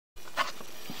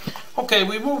Okay,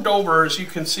 we moved over. As you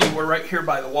can see, we're right here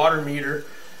by the water meter.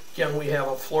 Again, we have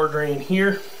a floor drain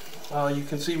here. You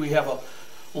can see we have a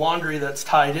laundry that's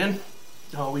tied in.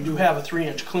 We do have a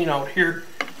 3-inch clean out here.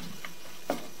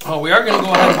 We are going to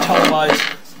go ahead and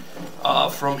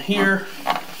televise from here,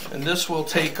 and this will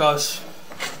take us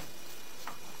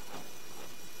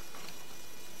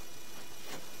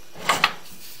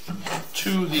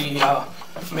to the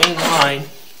main line.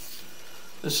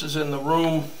 This is in the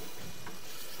room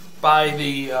by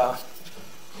the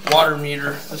water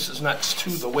meter. This is next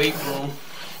to the weight room.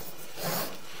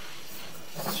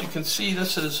 As you can see,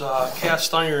 this is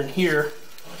cast iron here.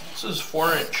 This is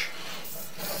 4-inch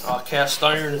cast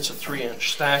iron. It's a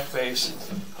 3-inch stack base.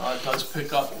 It does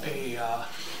pick up a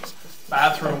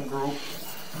bathroom group.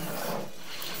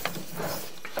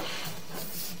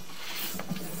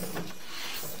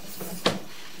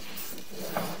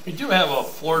 We do have a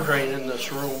floor drain in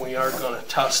this room we are going to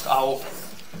test out.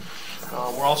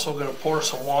 We're also going to pour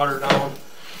some water down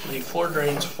the floor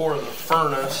drains for the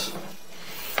furnace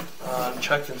and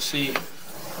check and see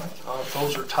if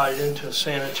those are tied into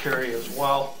sanitary as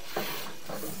well.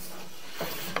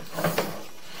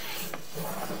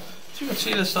 As you can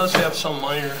see, this does have some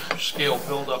minor scale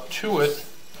buildup to it.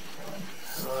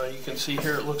 You can see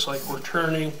here it looks like we're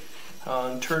turning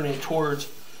and turning towards.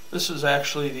 This is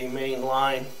actually the main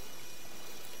line.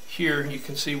 Here you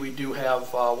can see we do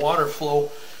have water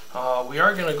flow. We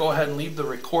are going to go ahead and leave the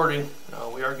recording.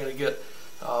 We are going to get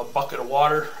a bucket of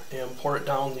water and pour it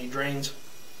down the drains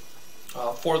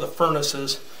for the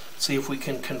furnaces. See if we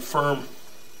can confirm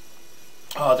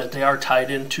that they are tied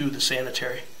into the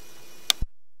sanitary.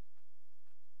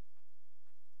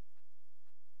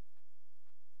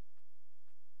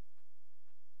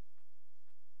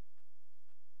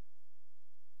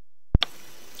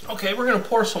 Okay, we're going to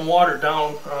pour some water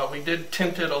down. We did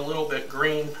tint it a little bit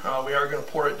green. We are going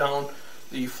to pour it down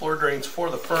the floor drains for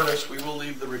the furnace. We will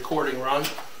leave the recording run.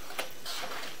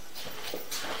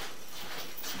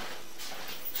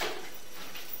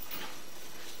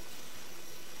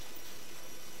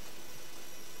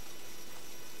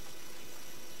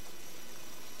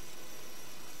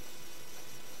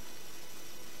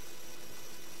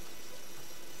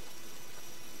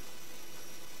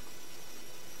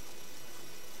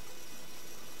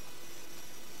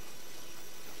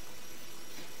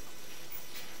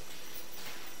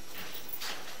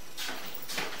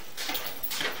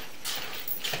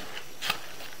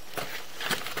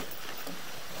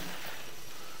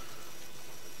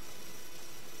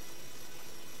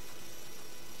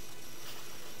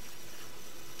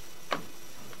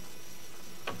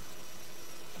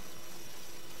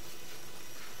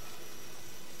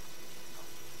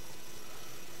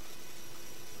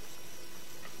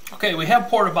 Okay, we have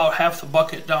poured about half the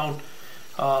bucket down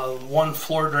one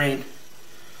floor drain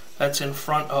that's in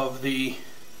front of the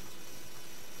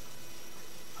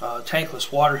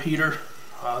tankless water heater.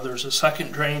 There's a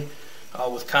second drain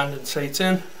with condensates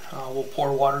in. We'll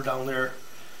pour water down there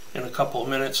in a couple of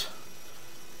minutes.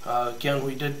 Again,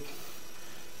 we did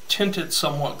tint it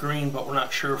somewhat green, but we're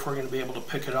not sure if we're going to be able to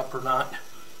pick it up or not.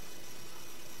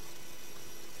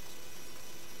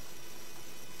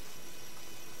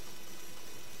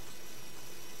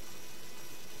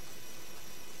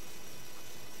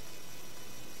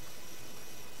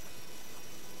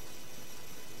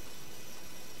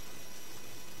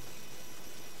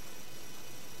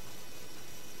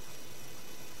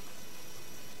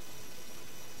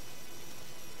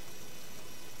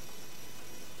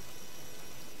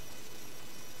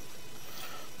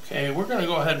 Okay, we're going to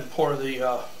go ahead and pour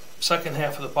the second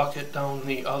half of the bucket down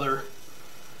the other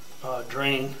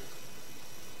drain.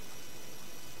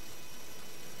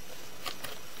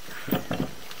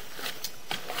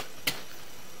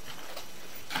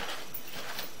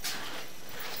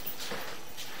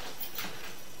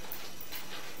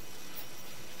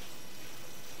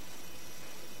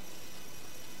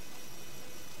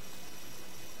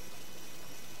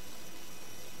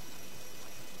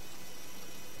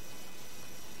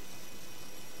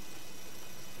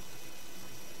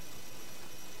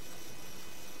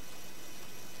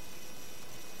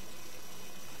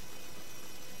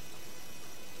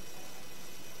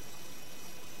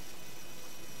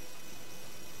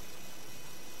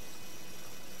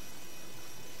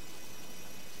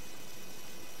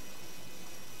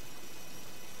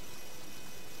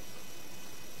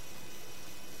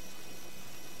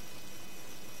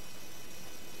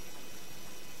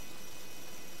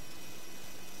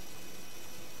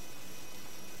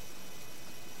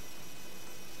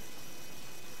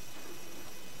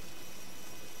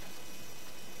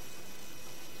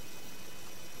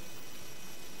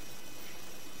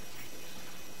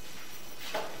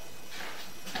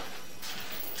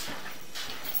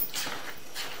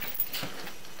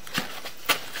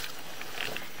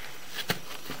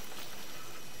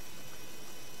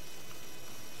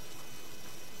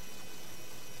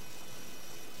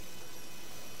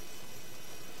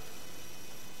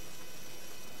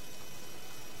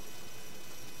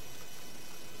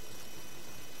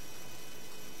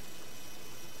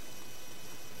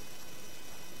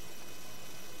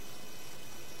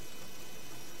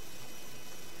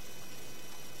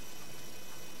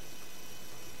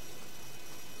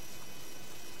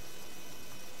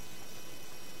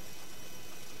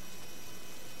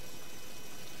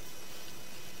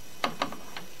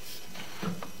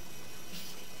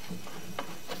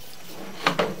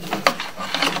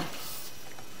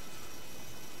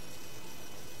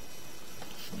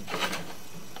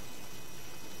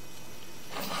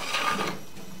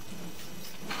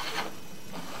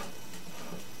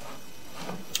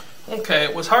 Okay,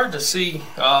 it was hard to see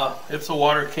if the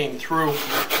water came through.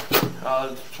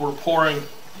 We're pouring.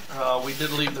 We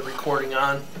did leave the recording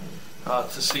on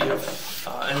to see if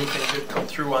anything did come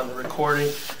through on the recording.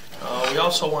 We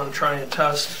also want to try and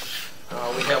test.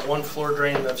 We have one floor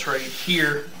drain that's right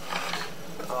here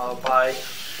by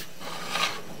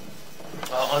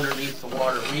underneath the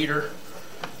water meter.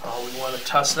 We want to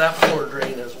test that floor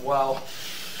drain as well,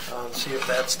 see if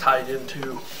that's tied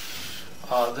into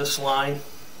this line.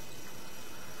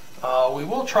 We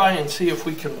will try and see if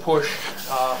we can push,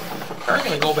 we're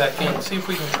going to go back in and see if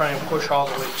we can try and push all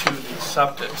the way to the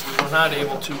septic. We were not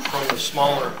able to from the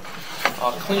smaller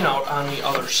clean out on the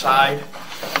other side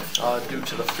due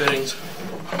to the fittings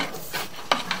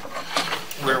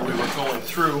where we were going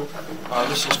through.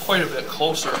 This is quite a bit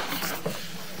closer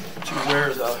to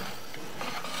where the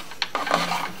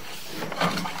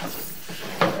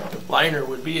liner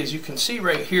would be. As you can see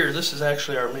right here, this is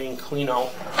actually our main clean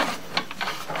out.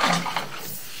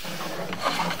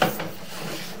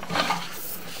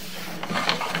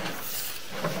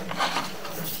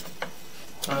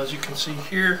 As you can see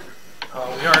here,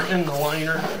 we are in the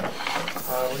liner.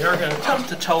 We are going to attempt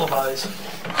to televise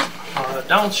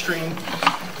downstream,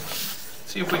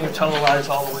 see if we can televise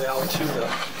all the way out to the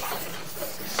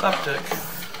septic.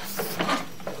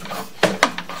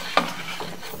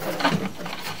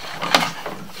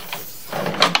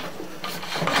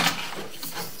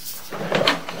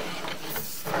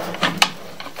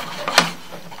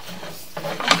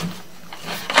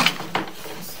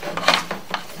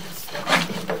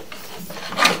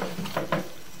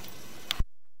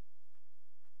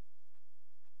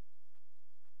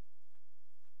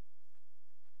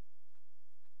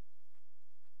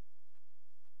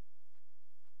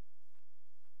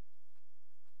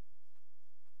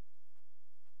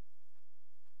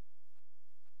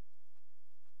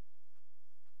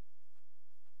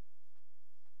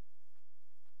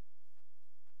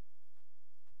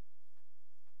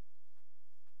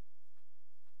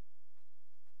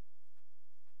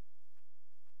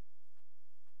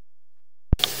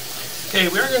 Okay,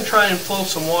 we're going to try and flow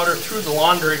some water through the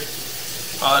laundry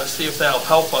to see if that'll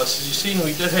help us. As you've seen,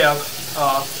 we have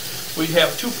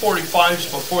 245s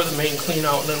before the main clean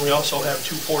out, and then we also have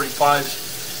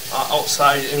 245s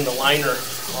outside in the liner,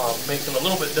 making it a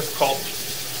little bit difficult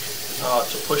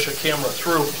to push a camera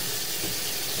through.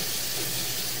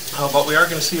 But we are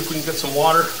going to see if we can get some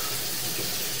water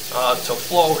to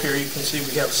flow here. You can see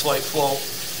we have slight flow,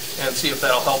 and see if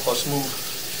that'll help us move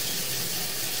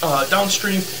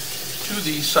downstream to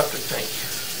the septic tank.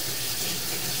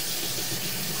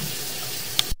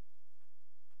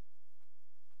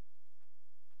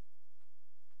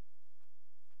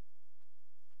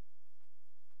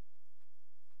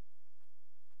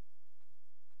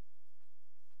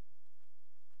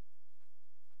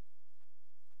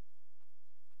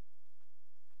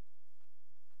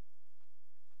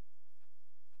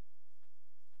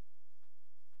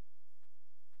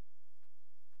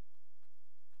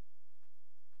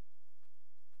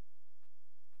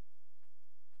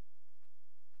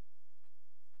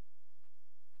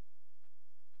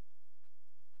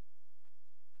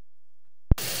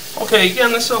 Okay,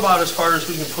 again, this is about as far as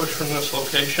we can push from this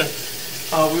location.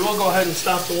 We will go ahead and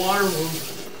stop the water.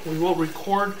 We will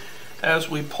record as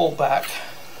we pull back.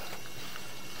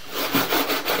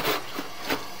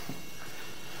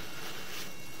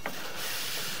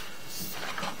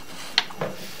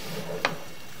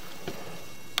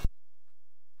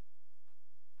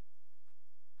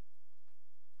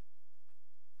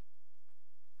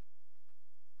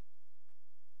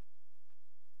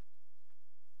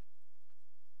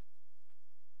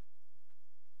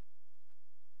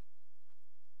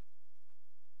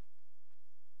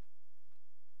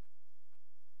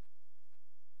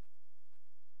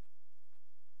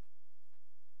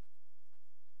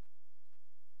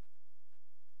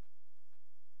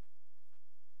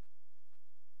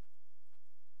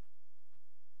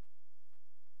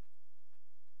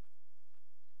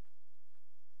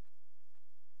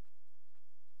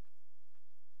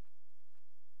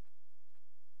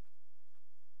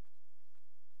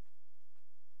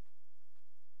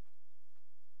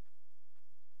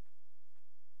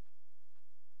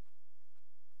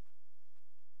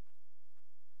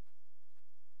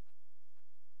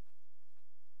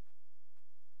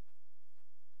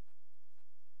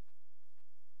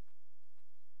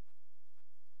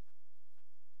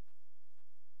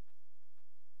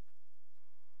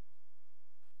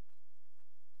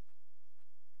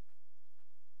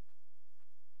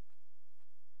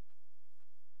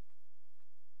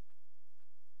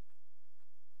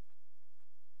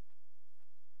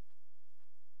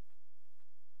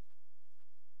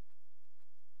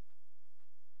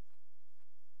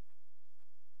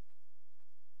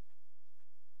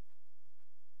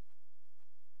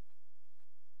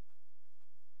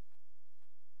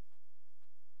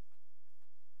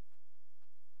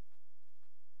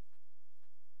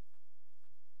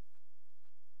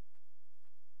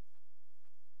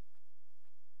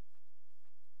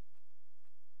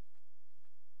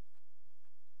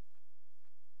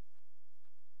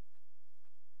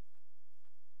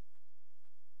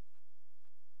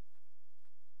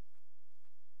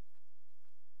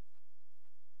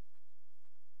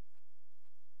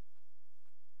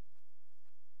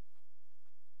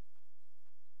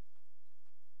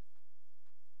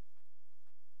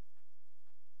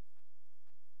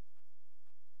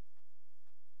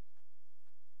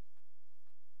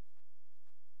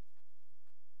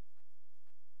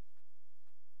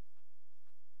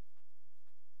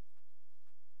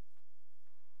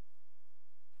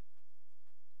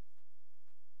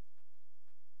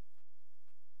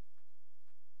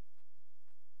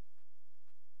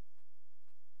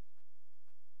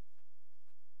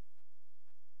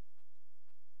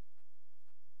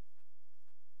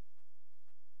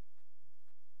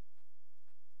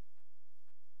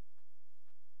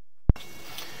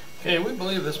 Okay, we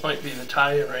believe this might be the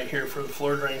tie-in right here for the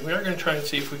floor drain. We are going to try and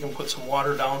see if we can put some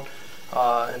water down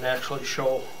and actually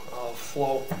show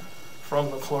flow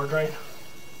from the floor drain.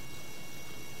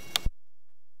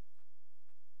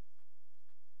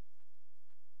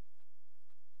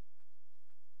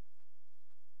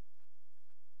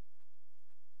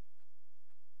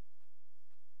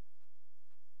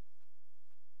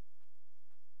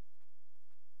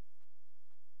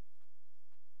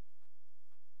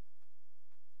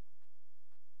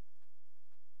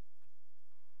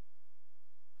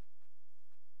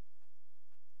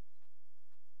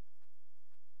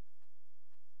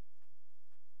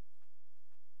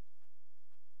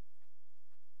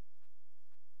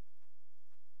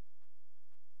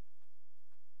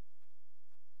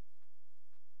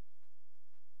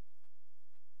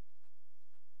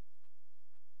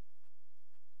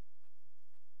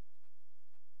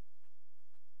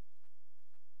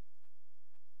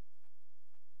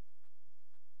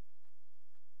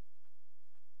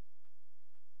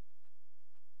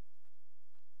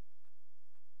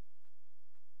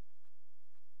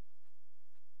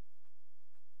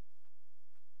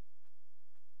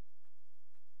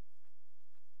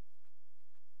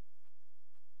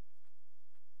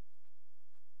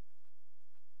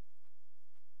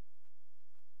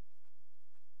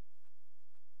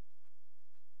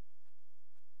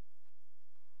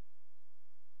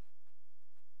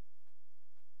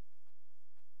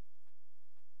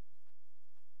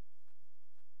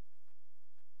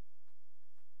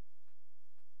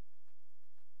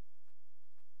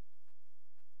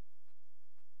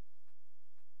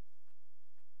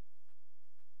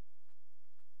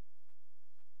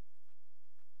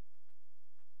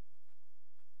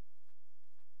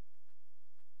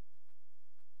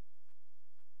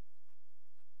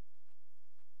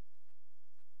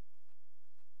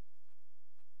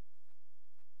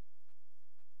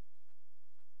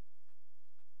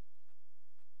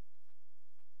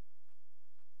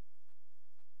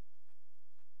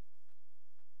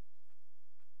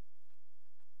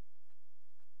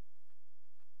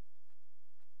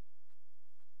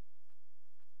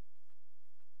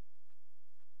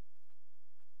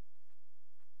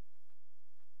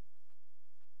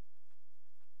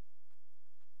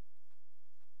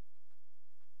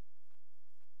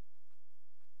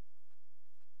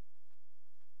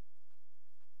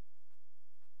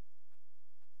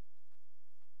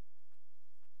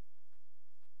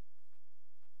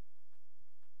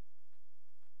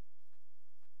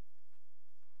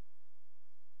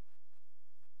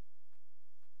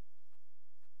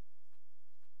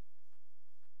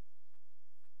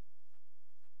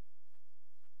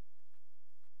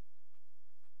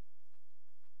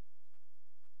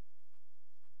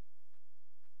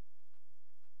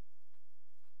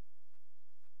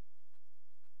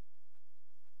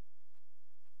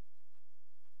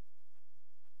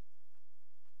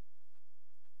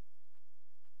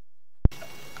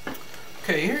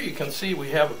 Okay, here you can see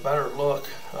we have a better look.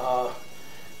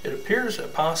 It appears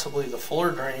that possibly the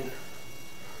floor drain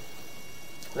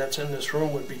that's in this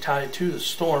room would be tied to the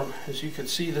storm. As you can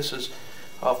see, this is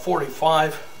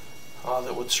 45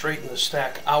 that would straighten the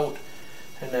stack out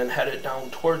and then head it down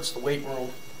towards the weight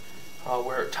room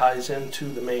where it ties into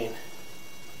the main.